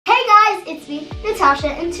Natasha,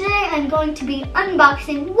 and today I'm going to be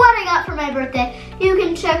unboxing what I got for my birthday. You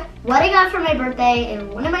can check what I got for my birthday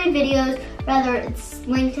in one of my videos. Rather, it's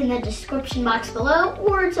linked in the description box below,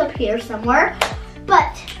 or it's up here somewhere.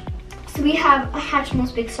 But, so we have a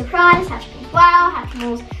Hatchimals Big Surprise, Hatchimals Wow,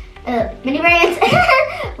 Hatchimals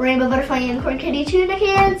minibrands, Rainbow Butterfly Unicorn Kitty Tuna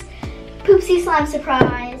Cans, Poopsie Slime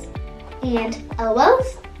Surprise, and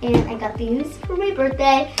LOLs. And I got these for my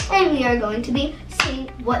birthday, and we are going to be seeing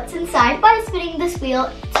what's inside by spinning this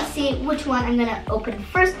wheel to see which one I'm gonna open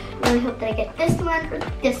first. I really hope that I get this one or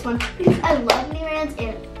this one because I love mini brands,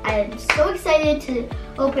 and I'm so excited to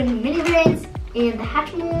open the mini brands and the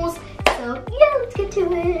Hatchimals. So yeah, let's get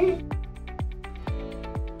to it.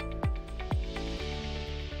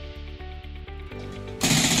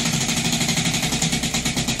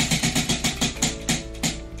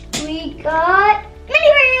 We got mini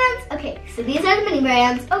brands. Okay, so these are the mini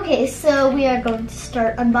brands. Okay, so we are going to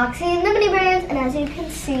start unboxing the mini brands, and as you can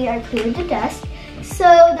see, I cleared the dust.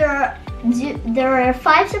 So there are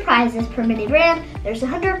 5 surprises per mini brand. There's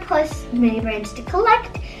 100 plus mini brands to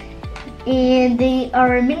collect, and they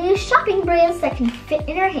are mini shopping brands that can fit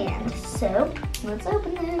in your hand. So let's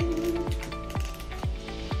open them.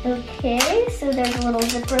 Okay, so there's a little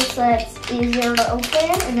zipper so it's easier to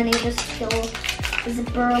open, and then you just peel the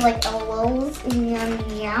zipper like LOLs, and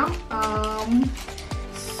yeah.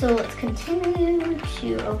 So let's continue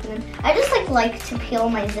to open them. I just like to peel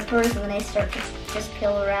my zippers, and then I start to just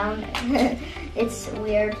peel around. It's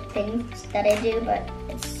weird things that I do, but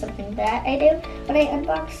it's something that I do when I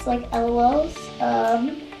unbox like LOLs.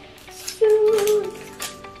 So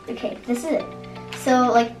okay, this is it.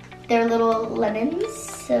 So like they're little lemons.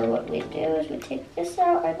 So what we do is we take this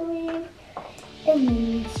out, I believe, and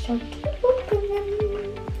we start to open them.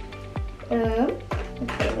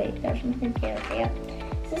 Okay, wait, there's nothing here. Okay, yeah.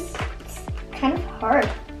 This is kind of hard.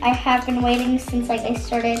 I have been waiting since I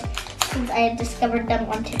had discovered them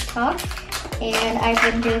on TikTok, and I've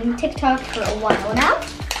been doing TikTok for a while now.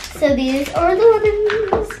 So these are the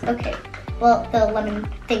lemons. Okay, well, the lemon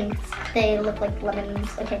things, they look like lemons.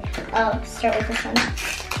 Okay, I'll start with this one.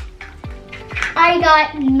 I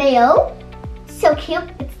got mayo. So cute.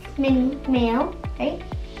 It's mini mayo, right?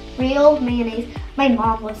 Real mayonnaise. My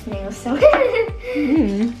mom loves mayo, so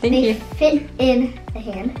they fit in the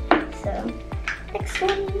hand. So next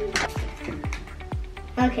one.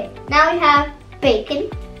 Okay, now we have bacon.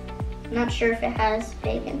 I'm not sure if it has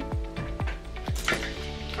bacon.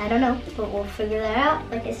 I don't know, but we'll figure that out.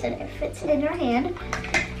 Like I said, it fits in your hand.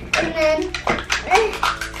 And then,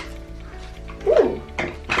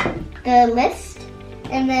 the list.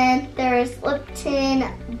 And then there's Lipton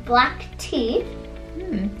black tea.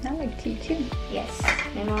 I like tea too. Yes,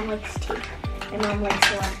 my mom likes tea. My mom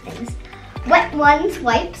likes a lot of things. Wet ones,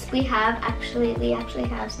 wipes. We actually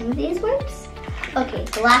have some of these wipes. Okay,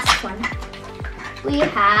 the last one. We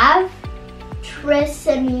have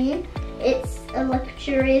Tresemme. It's a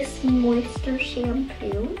luxurious moisture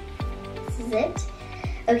shampoo. This is it.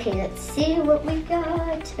 Okay, let's see what we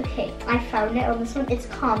got. Okay, I found it on this one. It's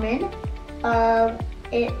common. I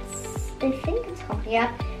think it's common,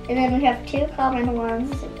 yeah. And then we have 2 common ones.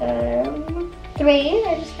 3,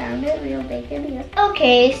 I just found it, real bacon, yes.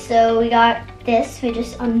 Okay, so we got this. We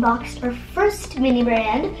just unboxed our first mini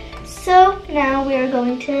brand. So now we are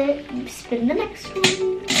going to spin the next one.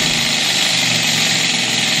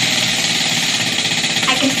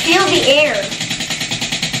 I can feel the air.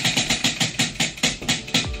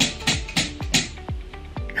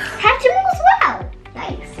 Hatchimals Wow!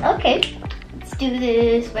 Nice, okay. Let's do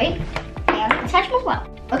this, wait. Yeah, it's Hatchimals Wow.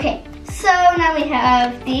 Okay, so now we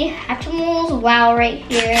have the Hatchimals Wow right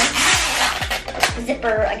here.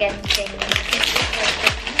 Zipper again thing.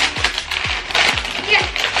 Yeah.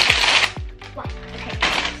 Wow. Okay.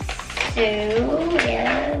 So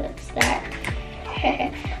yeah, that's that.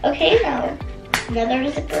 Okay, now another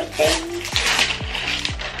zipper thing.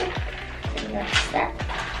 And that's that.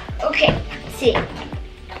 Okay, let's see.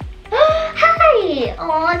 Hi!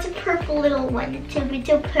 Oh, it's a purple little one. It's a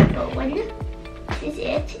little purple one. This is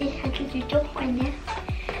it. It has a little one.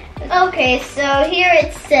 Okay, so here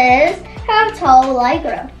it says, how tall will I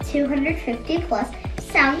grow? 250 plus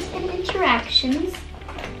sounds and interactions.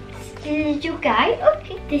 This is a little guy.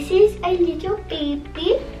 Okay, this is a little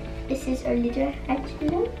baby. This is our little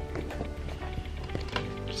Hatchimals.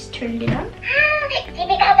 Just turned it on.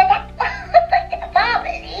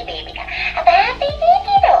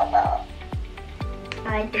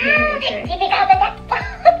 I think I'm sure.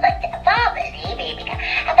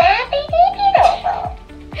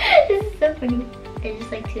 This is so funny. I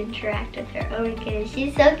just like to interact with her. Oh my goodness,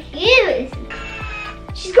 she's so cute.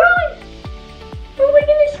 She's growing. Oh my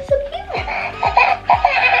goodness, she's so cute.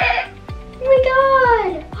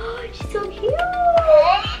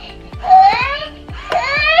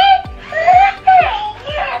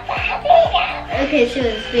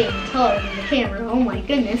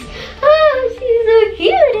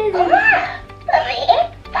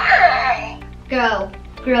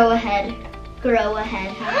 grow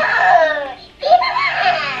ahead, huh?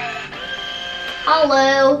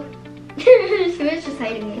 Hello. She was just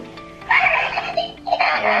hiding me. I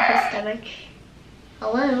want her stomach.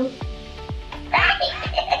 Hello.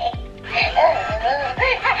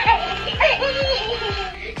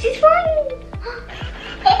 She's flying.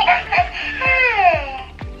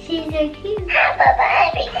 She's so cute.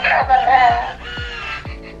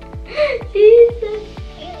 She's so cute.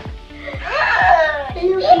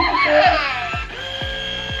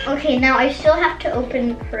 Okay, now I still have to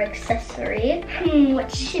open her accessory.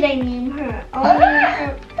 What should I name her? I'll name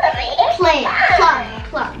her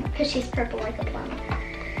Plum, because she's purple like a plum.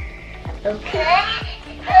 Okay.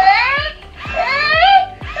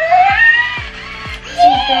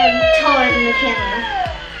 She's taller than the camera.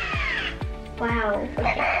 Wow.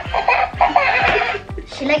 Okay.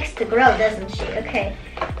 She likes to grow, doesn't she? Okay.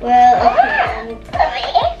 Well,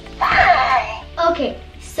 okay.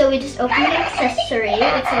 So we just opened the accessory.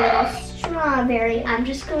 It's a little strawberry. I'm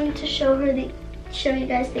just going to show you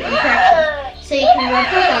guys the interaction. So you can rub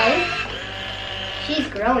her belly. She's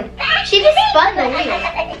growing. She just spun the wheel.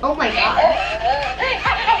 Oh my god.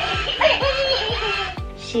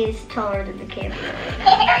 She's taller than the camera.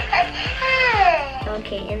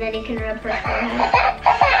 Okay, and then you can rub her forehead.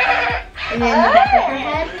 And then the back of her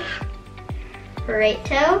head. Her right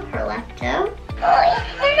toe, her left toe.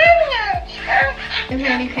 And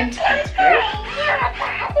then you can touch her.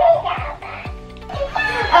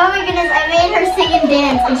 Oh my goodness, I made her sing and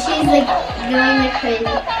dance and she's like going like crazy.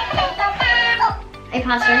 I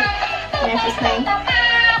paused her, and now she's playing.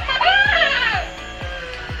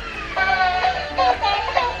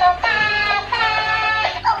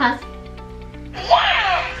 Pause.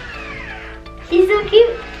 She's so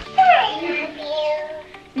cute.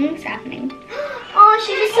 What's happening? Oh,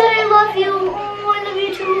 she just said I love you. Oh, I love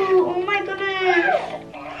you too. Oh my goodness.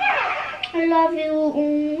 I love you.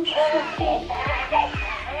 Oh, she's so cute.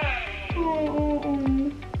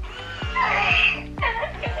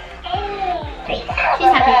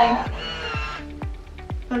 She's happy.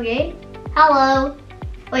 Okay. Hello.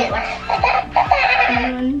 Wait, watch.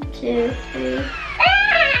 1, 2, 3.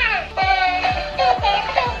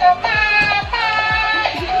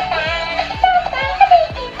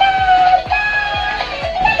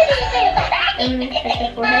 And touch her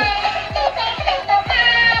forehead.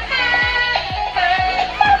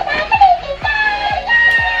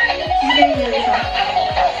 She's getting really soft.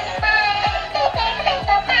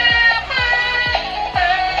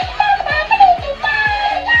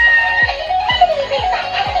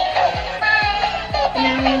 And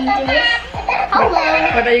then we're gonna do this. Hello.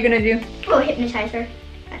 What are you gonna do? Oh, hypnotize her.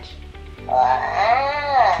 Watch.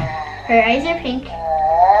 Her eyes are pink.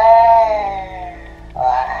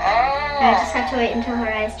 I just have to wait until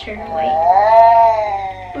her eyes turn white.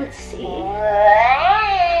 Let's see.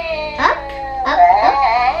 Up, up, up.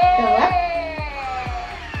 Go up.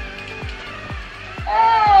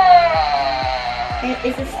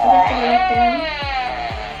 Is this supposed to go back down?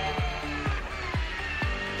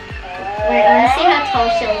 Wait, I want to see how tall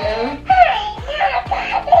she'll go.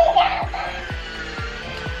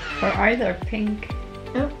 Her eyes are pink.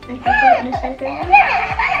 Nope, I think we're going to start there.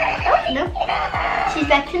 Oh, nope. She's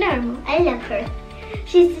back to normal. I love her.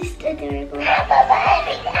 She's just adorable.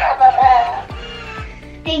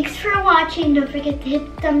 Thanks for watching. Don't forget to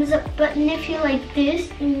hit the thumbs up button if you like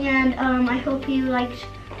this. And I hope you liked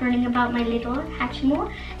learning about my little hatchimal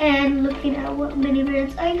and looking at what mini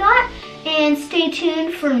brands I got. And stay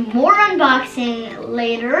tuned for more unboxing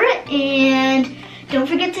later. And don't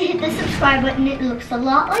forget to hit the subscribe button. It looks a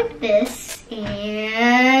lot like this.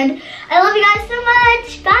 And I love you guys so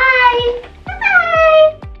much. Bye.